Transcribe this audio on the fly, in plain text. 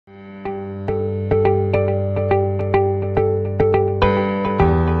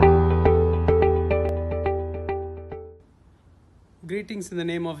Greetings in the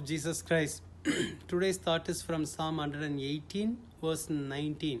name of Jesus Christ. Today's thought is from Psalm 118, verse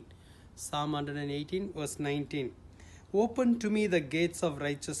 19. Psalm 118, verse 19. Open to me the gates of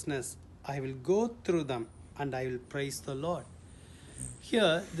righteousness. I will go through them and I will praise the Lord.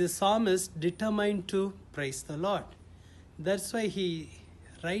 Here, the psalmist determined to praise the Lord. That's why he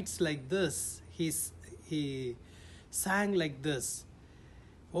writes like this. He sang like this.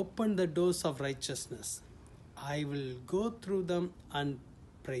 Open the doors of righteousness. I will go through them and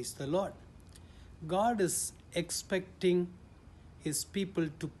praise the Lord. God is expecting his people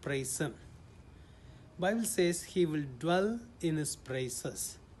to praise him. Bible says he will dwell in his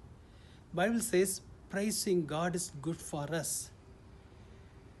praises. Bible says praising God is good for us.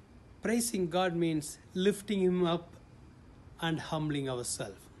 Praising God means lifting him up and humbling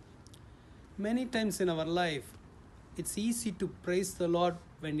ourselves. Many times in our life, it's easy to praise the Lord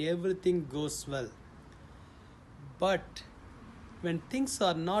when everything goes well. But when things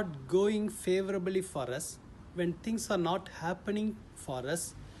are not going favorably for us, when things are not happening for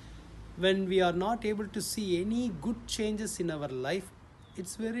us, when we are not able to see any good changes in our life,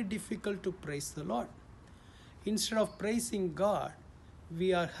 it's very difficult to praise the Lord. Instead of praising God,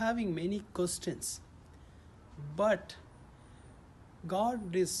 we are having many questions. But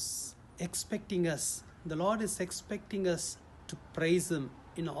God is expecting us, the Lord is expecting us to praise him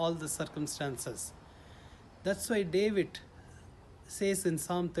in all the circumstances. That's why David says in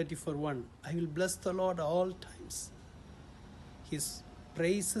Psalm 34:1, I will bless the Lord all times. His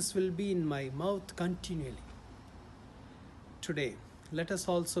praises will be in my mouth continually. Today, let us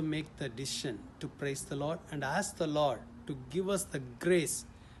also make the decision to praise the Lord and ask the Lord to give us the grace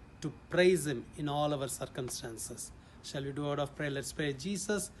to praise him in all our circumstances. Shall we do a word of prayer? Let's pray.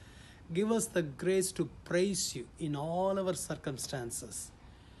 Jesus, give us the grace to praise you in all our circumstances.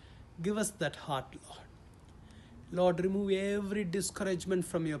 Give us that heart, Lord. Lord, remove every discouragement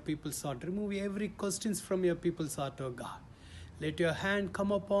from your people's heart. Remove every questions from your people's heart, oh God. Let your hand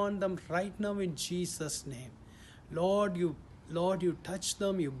come upon them right now in Jesus' name. Lord, you touch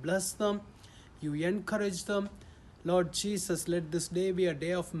them, you bless them, you encourage them. Lord Jesus, let this day be a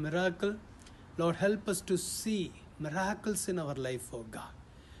day of miracle. Lord, help us to see miracles in our life, oh God.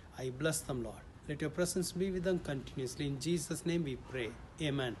 I bless them, Lord. Let your presence be with them continuously. In Jesus' name we pray.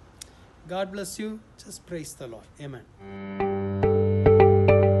 Amen. God bless you. Just praise the Lord. Amen.